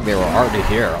seems like they were already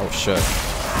here. Oh shit.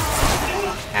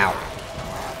 Ow.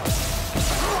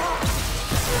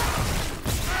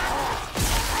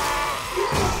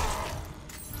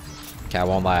 Okay, I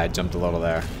won't lie, I jumped a little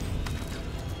there.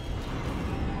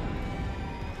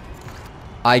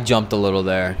 I jumped a little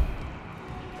there.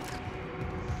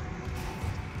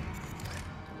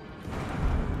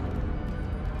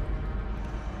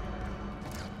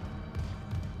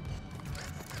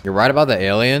 You're right about the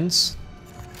aliens?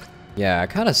 Yeah,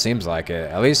 it kind of seems like it.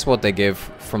 At least what they give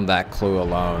from that clue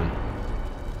alone.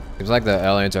 Seems like the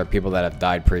aliens are people that have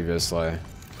died previously.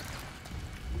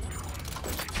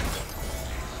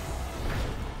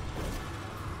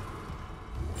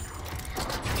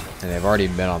 And they've already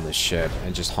been on this ship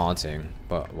and just haunting.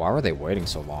 But why were they waiting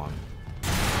so long?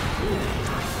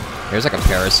 Here's like a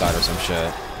parasite or some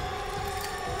shit.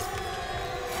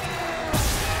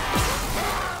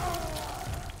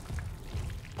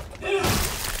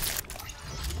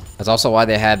 That's also why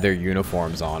they had their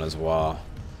uniforms on as well.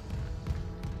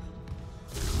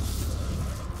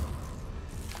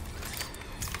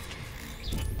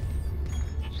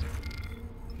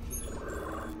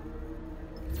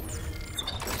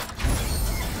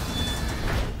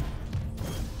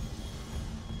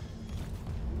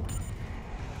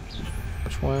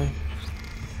 Which way?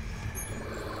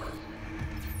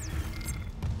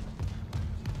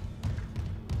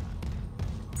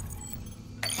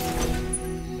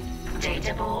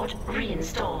 Data board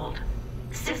reinstalled.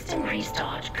 System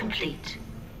restart complete.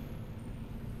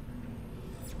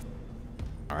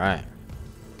 All right.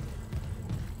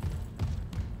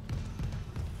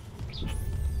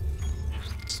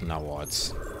 So now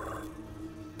what?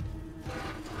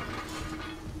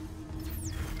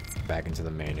 Back into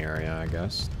the main area, I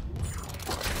guess.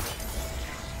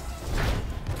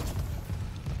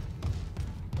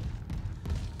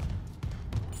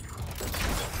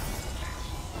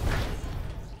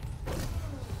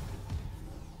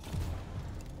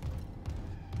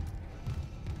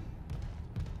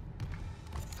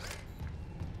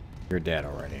 You're dead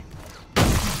already.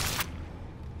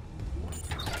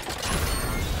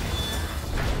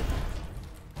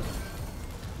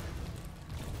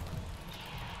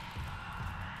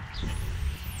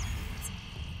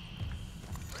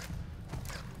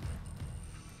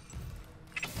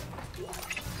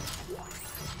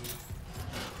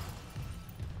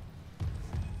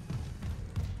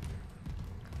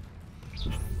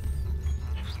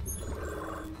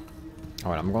 Oh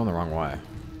wait, I'm going the wrong way.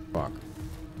 Fuck.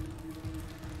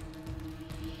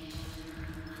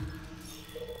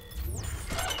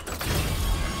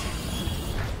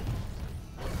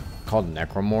 Called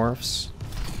Necromorphs?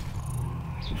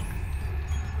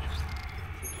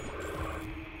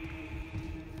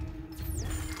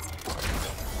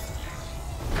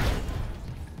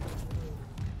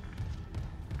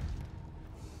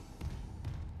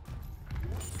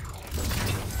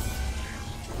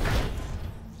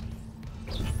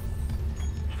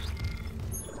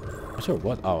 Sure,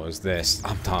 what? Oh, is this?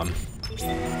 I'm dumb.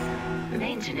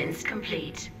 Maintenance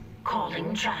complete.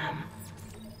 Calling tram.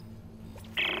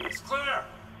 It's clear.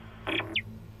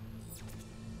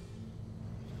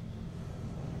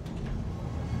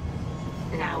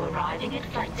 Now arriving at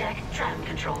flight deck tram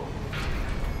control.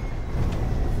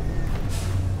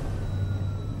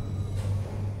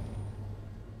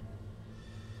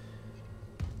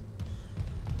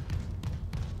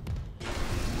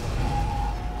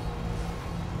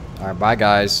 Alright, bye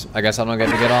guys. I guess I don't get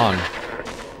to get on.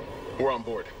 We're on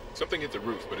board. Something hit the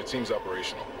roof, but it seems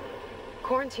operational.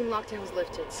 Quarantine lockdown's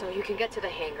lifted, so you can get to the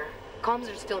hangar. Comms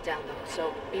are still down though,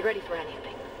 so be ready for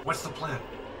anything. What's the plan?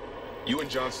 You and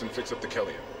Johnston fix up the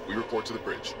Kellion. We report to the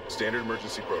bridge. Standard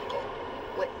emergency protocol.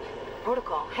 What?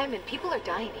 Protocol? Hammond, people are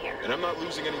dying here. And I'm not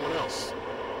losing anyone else.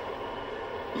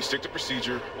 We stick to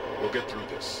procedure. We'll get through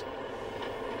this.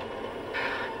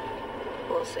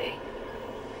 We'll see.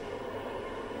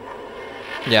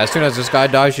 Yeah, as soon as this guy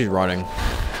dies, she's running.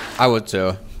 I would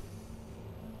too.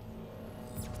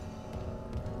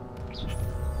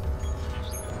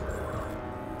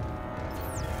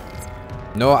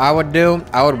 No, I would do?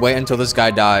 I would wait until this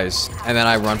guy dies, and then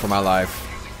I run for my life.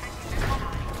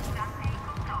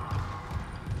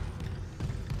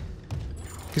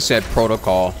 He said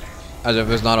protocol, as if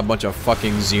there's not a bunch of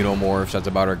fucking xenomorphs that's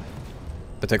about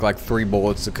to take like 3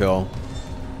 bullets to kill.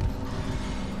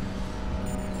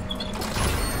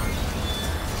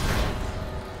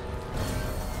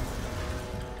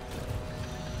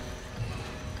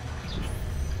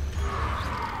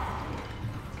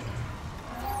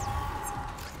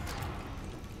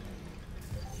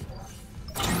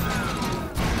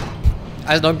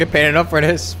 I just don't get paid enough for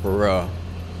this, for real.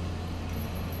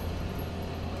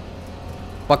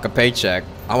 Fuck a paycheck.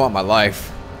 I want my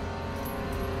life.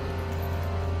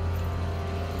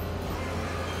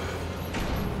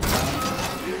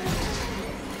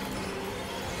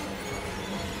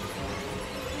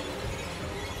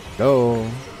 Go.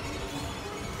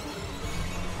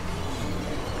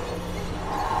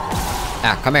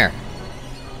 Ah, come here.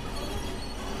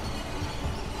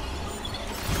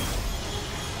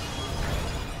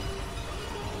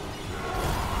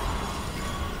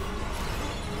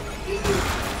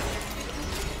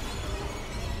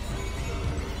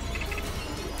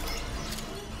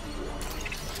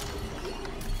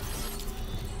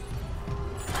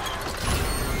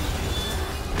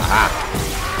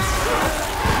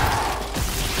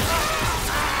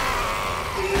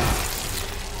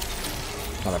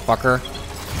 Motherfucker.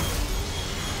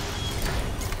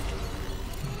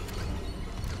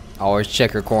 Always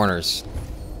check your corners.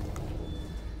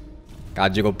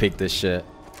 God, you go peek this shit.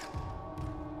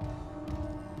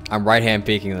 I'm right hand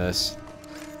peeking this.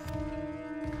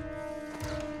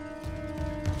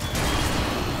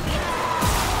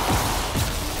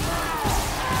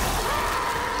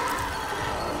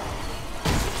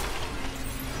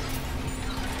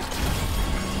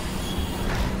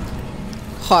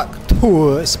 Fuck.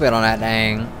 Ooh, spit on that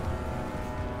thing.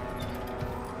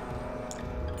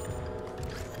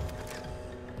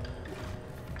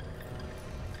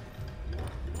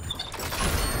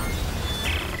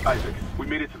 Isaac, we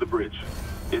made it to the bridge.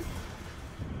 There's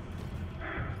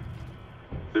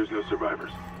no survivors.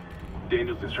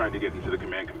 Daniels is trying to get into the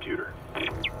command computer.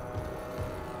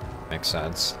 Makes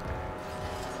sense.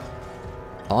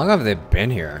 How long have they been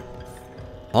here?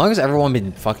 How long has everyone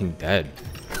been fucking dead?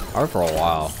 Or for a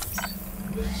while.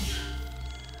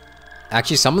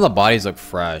 Actually, some of the bodies look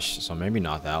fresh, so maybe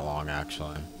not that long,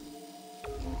 actually.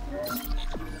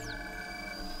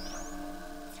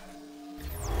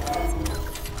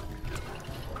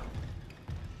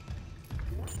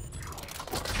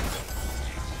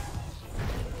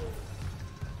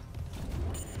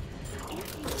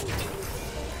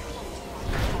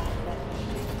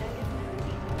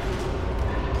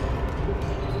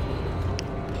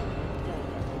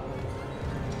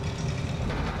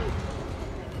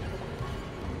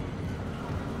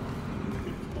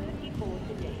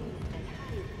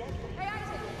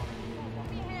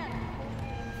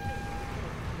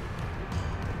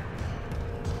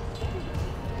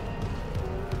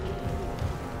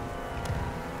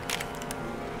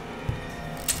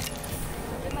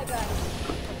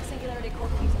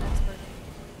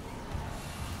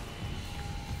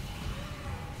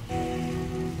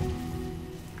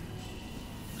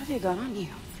 you got on you?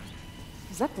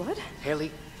 Is that blood?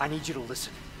 Haley, I need you to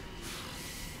listen.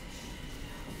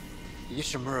 The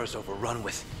Ishimura's overrun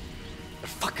with... they're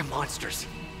fucking monsters.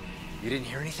 You didn't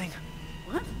hear anything?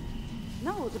 What?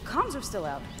 No, the comms are still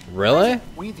out. Really?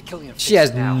 We need the Killian She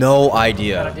has now. no Got a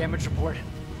idea. damage report?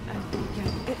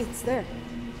 Yeah, it's there.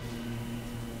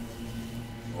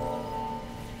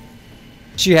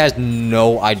 She has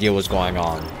no idea what's going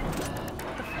on.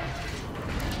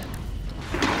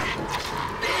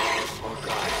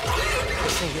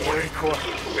 Singularity core.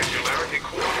 Singularity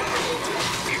core.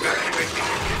 Evacuate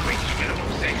the reach minimum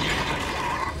sanction.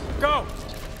 Go!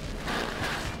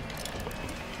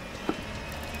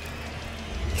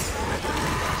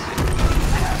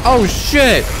 Oh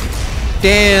shit!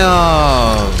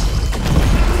 Damn!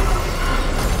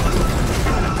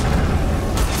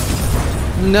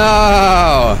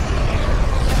 No!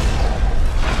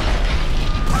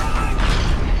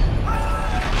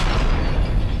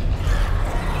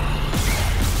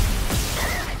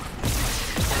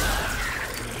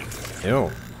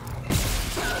 Ew.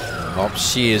 Oh,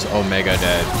 she is Omega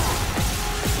dead.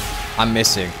 I'm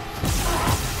missing.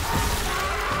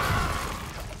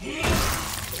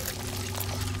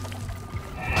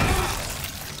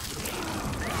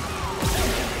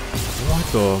 What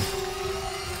the?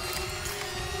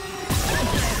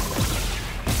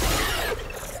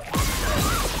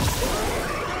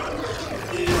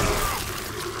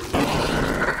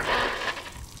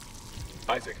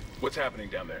 Isaac, what's happening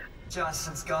down there?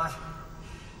 Johnson's gone.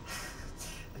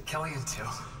 The Kellion too.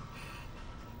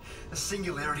 The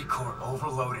Singularity Core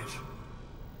overloaded.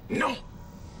 No!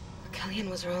 The Kellion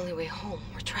was our only way home.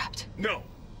 We're trapped. No!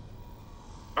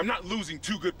 I'm not losing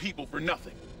two good people for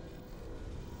nothing.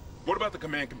 What about the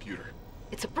command computer?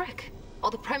 It's a brick.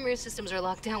 All the primary systems are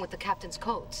locked down with the captain's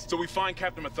codes. So we find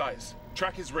Captain Matthias,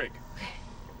 track his rig.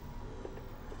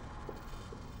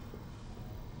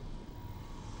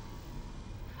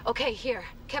 Okay, here.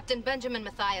 Captain Benjamin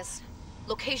Matthias.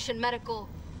 Location medical.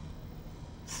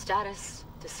 Status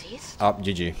deceased? Oh,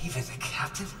 GG. Even the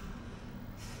captain?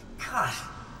 God.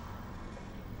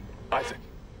 Isaac,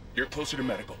 you're closer to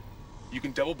medical. You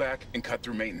can double back and cut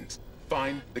through maintenance.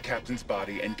 Find the captain's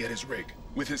body and get his rig.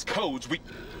 With his codes, we...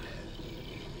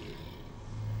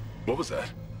 What was that?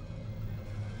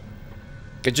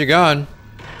 Get your gun.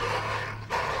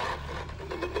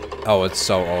 Oh, it's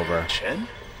so over. Chen?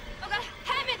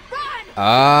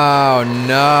 Oh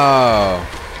no.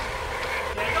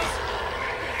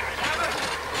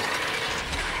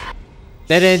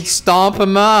 They didn't stomp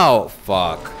him out.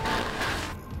 Fuck.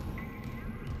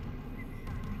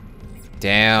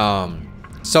 Damn.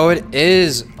 So it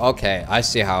is okay. I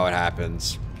see how it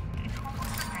happens.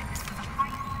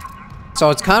 So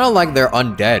it's kind of like they're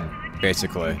undead,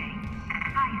 basically.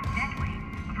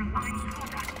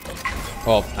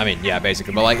 Well, I mean, yeah,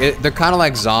 basically, but like they're kind of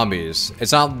like zombies.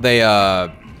 It's not they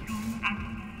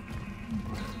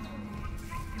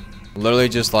literally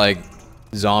just like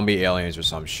zombie aliens or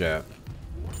some shit,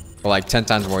 but like 10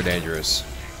 times more dangerous.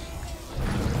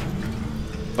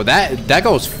 But that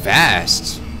goes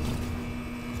fast.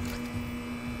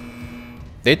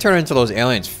 They turn into those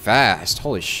aliens fast.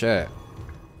 Holy shit.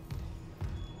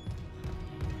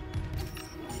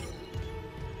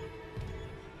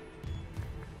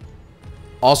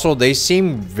 Also, they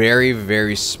seem very,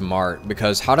 very smart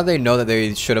because how do they know that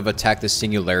they should have attacked the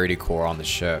Singularity Core on the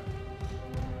ship?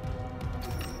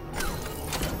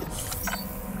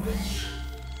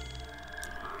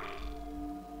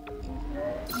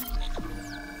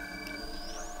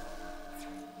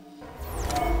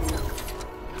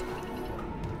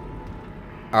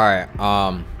 Alright,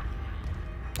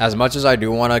 as much as I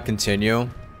do want to continue,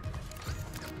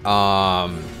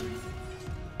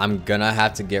 I'm gonna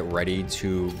have to get ready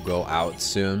to go out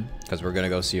soon because we're gonna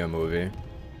go see a movie.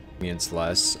 Me and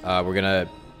Celeste. We're gonna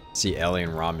see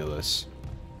Alien Romulus.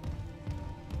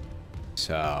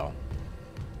 So,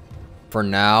 for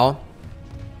now,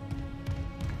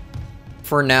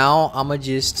 I'ma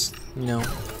just, you know,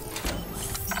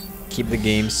 keep the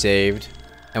game saved,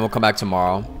 and we'll come back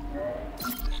tomorrow.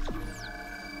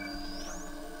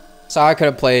 Sorry I could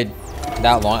have played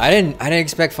that long. I didn't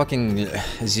expect fucking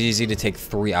ZZ to take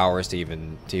 3 hours to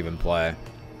even play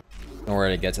in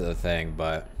order to get to the thing,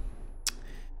 but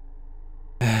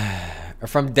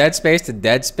from Dead Space to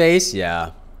Dead Space,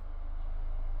 yeah.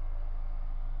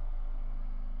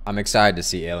 I'm excited to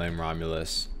see Alien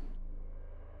Romulus.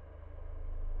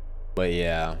 But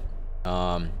yeah,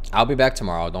 I'll be back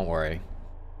tomorrow, don't worry.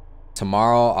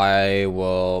 Tomorrow I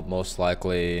will most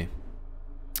likely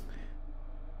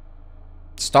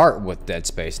start with Dead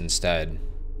Space instead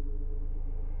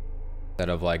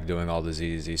of like doing all the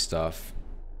ZZ stuff.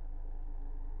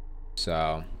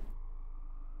 So,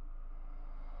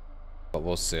 but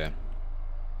we'll see.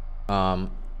 Well,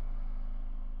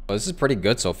 this is pretty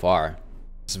good so far.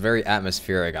 It's very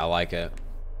atmospheric. I like it.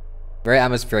 Very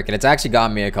atmospheric, and it's actually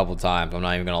gotten me a couple times. I'm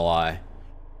not even gonna lie.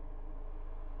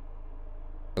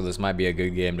 So this might be a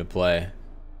good game to play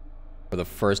for the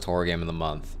first horror game of the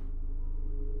month.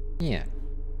 Yeah.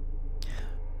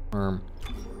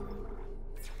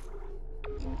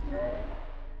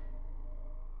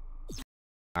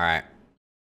 Alright.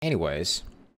 Anyways.